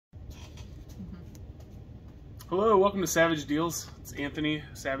Hello, welcome to Savage Deals. It's Anthony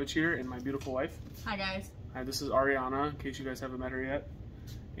Savage here and my beautiful wife. Hi guys. Hi, this is Ariana, in case you guys haven't met her yet.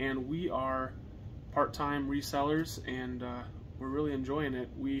 And we are part-time resellers and we're really enjoying it.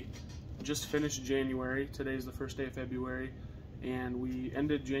 We just finished January. Today is the first day of February and we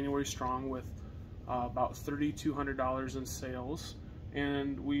ended January strong with about $3,200 in sales.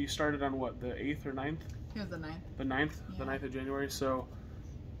 And we started on what, the 8th or 9th? It was the 9th. The 9th? Yeah. The 9th of January. So,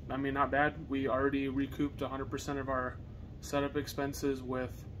 I mean, not bad. We already recouped 100% of our setup expenses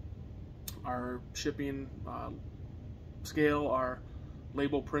with our shipping scale, our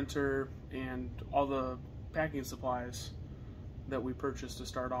label printer, and all the packing supplies that we purchased to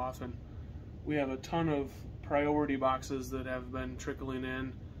start off. And we have a ton of priority boxes that have been trickling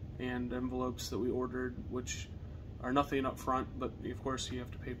in and envelopes that we ordered, which are nothing up front, but of course you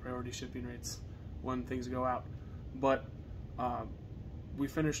have to pay priority shipping rates when things go out. But we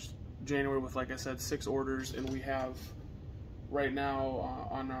finished January with, like I said, 6 orders, and we have right now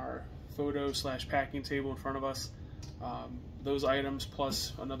on our photo/packing table in front of us those items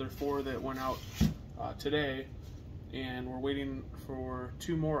plus another 4 that went out today, and we're waiting for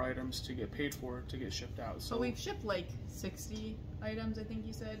 2 more items to get paid for to get shipped out. So we've shipped like 60 items, I think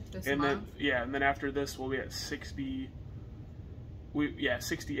you said, this and month. Then, yeah, and then after this we'll be at 68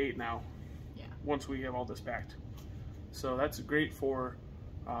 now. Yeah. Once we have all this packed. So that's great for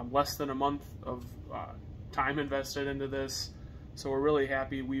less than a month of time invested into this. So we're really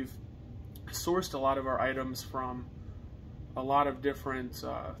happy. We've sourced a lot of our items from a lot of different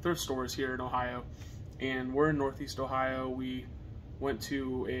thrift stores here in Ohio. And we're in Northeast Ohio. We went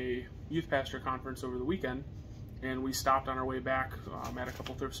to a youth pastor conference over the weekend, and we stopped on our way back at a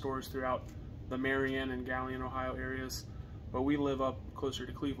couple thrift stores throughout the Marion and Galion, Ohio areas. But we live up closer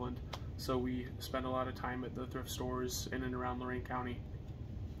to Cleveland, so we spend a lot of time at the thrift stores in and around Lorain County.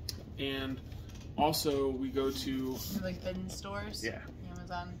 And also we go to like bin stores. Yeah.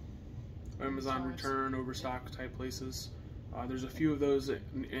 Amazon return, overstock type places. There's a few of those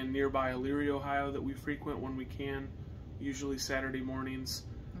in nearby Elyria, Ohio that we frequent when we can, usually Saturday mornings.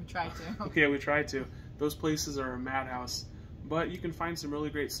 We try to. Yeah, we try to. Those places are a madhouse, but you can find some really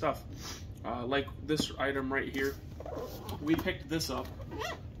great stuff. Like this item right here. We picked this up,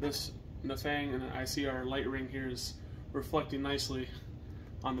 this Nafang, and I see our light ring here is reflecting nicely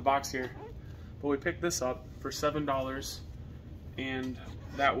on the box here. But we picked this up for $7, and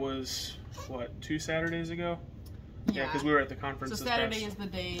that was, what, 2 Saturdays ago? Yeah, because we were at the conference. So Saturday is the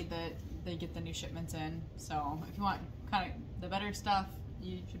day that they get the new shipments in. So if you want kind of the better stuff,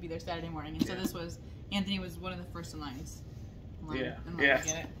 you should be there Saturday morning. And so this was, Anthony was one of the first in lines. To get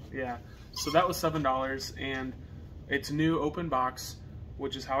it. Yeah. So that was $7, and it's new open box,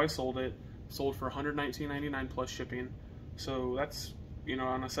 which is how I sold it. Sold for $119.99 plus shipping. So that's, you know,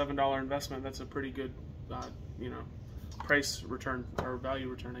 on a $7 investment, that's a pretty good, you know, price return or value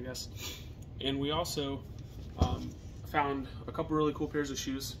return, I guess. And we also found a couple really cool pairs of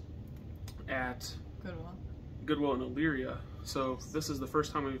shoes at Goodwill in Elyria. So this is the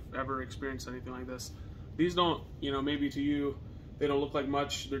first time we've ever experienced anything like this. These don't, you know, maybe to you, they don't look like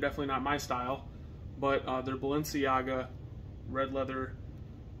much. They're definitely not my style, but they're Balenciaga red leather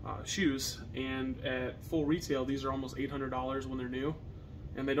shoes, and at full retail, these are almost $800 when they're new,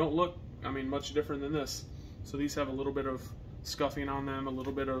 and they don't look, I mean, much different than this. So these have a little bit of scuffing on them, a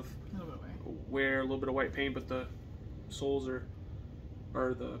little bit of wear, a little bit of white paint, but the soles or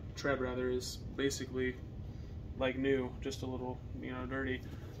the tread rather is basically like new, just a little, you know, dirty.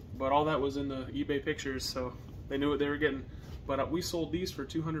 But all that was in the eBay pictures, so they knew what they were getting. But we sold these for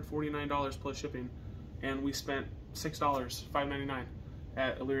 $249 plus shipping, and we spent $6, $5.99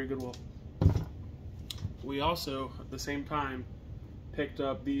 at Elyria Goodwill. We also, at the same time, picked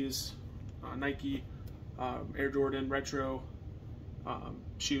up these Nike Air Jordan Retro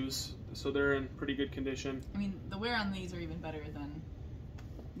shoes, so they're in pretty good condition. I mean, the wear on these are even better than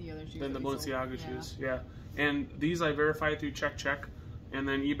the other shoes. Than the Balenciaga shoes, yeah. And these I verified through Check, and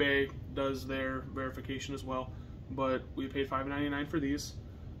then eBay does their verification as well. But we paid $5.99 for these,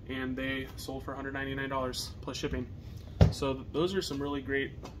 and they sold for $199 plus shipping. So those are some really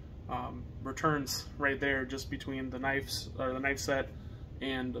great returns right there, just between the knife set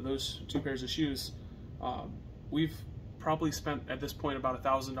and those 2 pairs of shoes. We've probably spent at this point about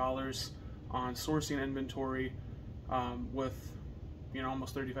 $1,000 on sourcing inventory, with, you know,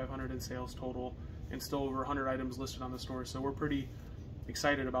 almost $3,500 in sales total, and still over 100 items listed on the store. So we're pretty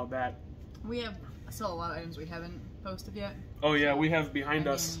excited about that. We have still a lot of items we haven't posted yet. Oh yeah, we have behind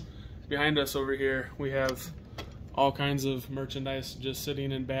us over here, we have all kinds of merchandise just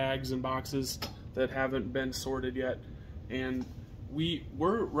sitting in bags and boxes that haven't been sorted yet. And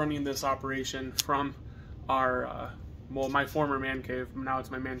we're running this operation from our well, my former man cave. Now it's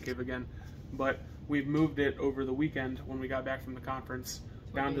my man cave again, but we've moved it over the weekend when we got back from the conference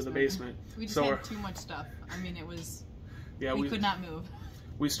down to the basement. We just had too much stuff. I mean, it was, we could not move.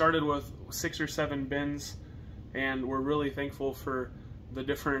 We started with 6 or 7 bins, and we're really thankful for the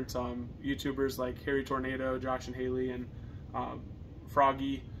different YouTubers like Harry Tornado, Josh and Haley, and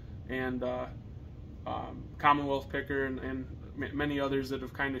Froggy, and Commonwealth Picker, and many others that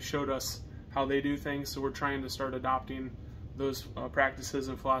have kind of showed us how they do things. So we're trying to start adopting those practices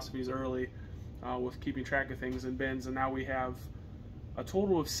and philosophies early with keeping track of things in bins. And now we have a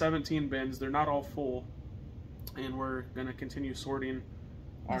total of 17 bins. They're not all full, and we're going to continue sorting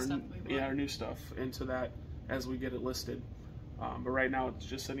our new stuff into that as we get it listed. But right now it's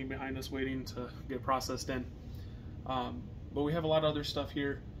just sitting behind us waiting to get processed in. But we have a lot of other stuff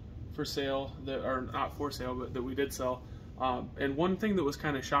here for sale that are not for sale, but that we did sell. And one thing that was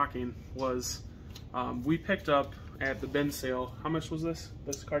kind of shocking was we picked up at the bin sale. How much was this?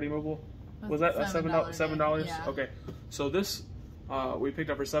 This KardiaMobile? Was that $7? Yeah. Okay, so this we picked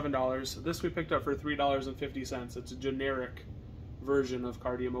up for $7. This we picked up for $3.50. It's a generic version of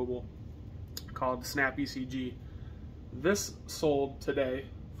KardiaMobile called Snap ECG. This sold today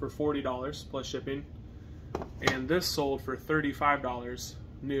for $40 plus shipping, and this sold for $35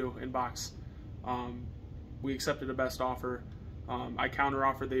 new in box. We accepted a best offer. I counter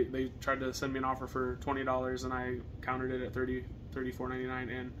offered. They tried to send me an offer for $20, and I countered it at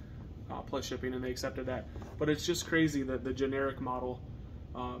 $34.99 and plus shipping, and they accepted that. But it's just crazy that the generic model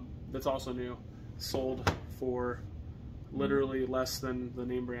that's also new sold for literally less than the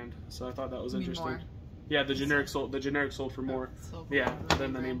name brand. So I thought that was interesting. More. Yeah, the generic sold for more.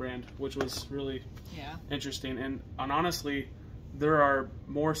 Than the name brand, which was really interesting. And honestly, there are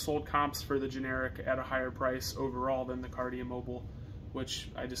more sold comps for the generic at a higher price overall than the KardiaMobile, which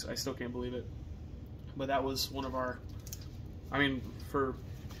I still can't believe it. But that was one of our, I mean, for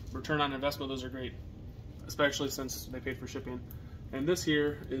return on investment, those are great, especially since they paid for shipping. And this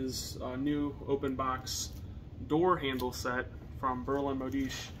here is a new open box door handle set from Berlin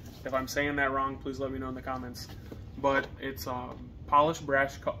Modish. If I'm saying that wrong, please let me know in the comments. But it's polished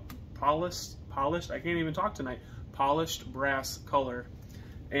brass, polished. I can't even talk tonight. Polished brass color,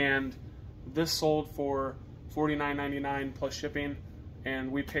 and this sold for $49.99 plus shipping,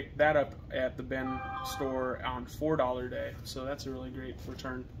 and we picked that up at the bin store on $4 day. So that's a really great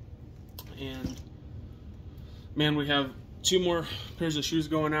return. And man, we have 2 more pairs of shoes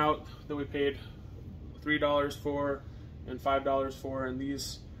going out that we paid $3 for and $5 for, and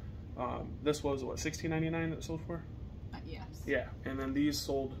these this was what, $16.99 that sold for? Yes. Yeah, and then these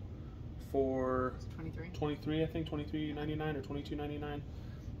sold for 23, I think, $23.99 or $22.99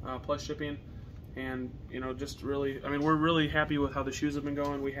 plus shipping. And you know, just really, I mean, we're really happy with how the shoes have been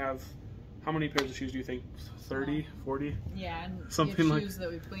going. We have, how many pairs of shoes do you think? 30, 40? Yeah, and something like shoes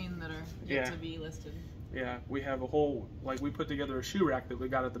that we clean that are yet to be listed. Yeah, we have a whole, like, we put together a shoe rack that we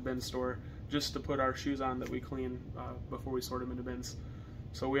got at the bin store just to put our shoes on that we clean before we sort them into bins.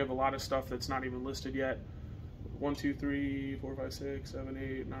 So we have a lot of stuff that's not even listed yet. 1, 2, 3, 4, 5, 6, 7,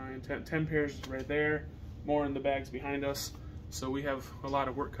 8, 9, 10 pairs right there. More in the bags behind us. So we have a lot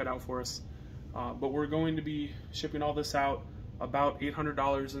of work cut out for us. But we're going to be shipping all this out. About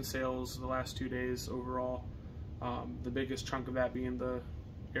 $800 in sales the last 2 days overall. The biggest chunk of that being the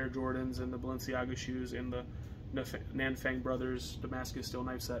Air Jordans and the Balenciaga shoes and the Nanfang Brothers Damascus steel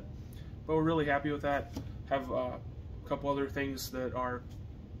knife set. But we're really happy with that. Have a couple other things that are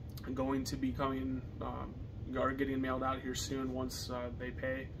going to be coming, are getting mailed out here soon once they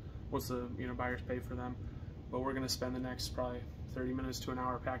pay, once the buyers pay for them. But we're going to spend the next probably 30 minutes to an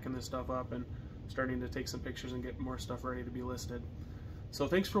hour packing this stuff up and starting to take some pictures and get more stuff ready to be listed. So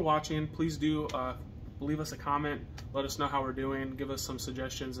thanks for watching. Please do leave us a comment, let us know how we're doing, give us some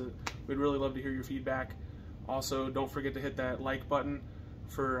suggestions. We'd really love to hear your feedback. Also, don't forget to hit that like button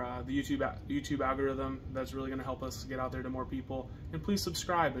for the YouTube algorithm. That's really going to help us get out there to more people. And please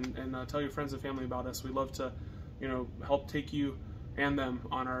subscribe and tell your friends and family about us. We'd love to help take you and them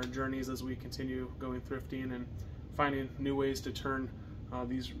on our journeys as we continue going thrifting and finding new ways to turn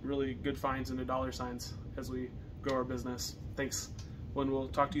these really good finds into dollar signs as we grow our business. Thanks. We'll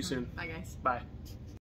talk to you soon. Bye, guys. Bye.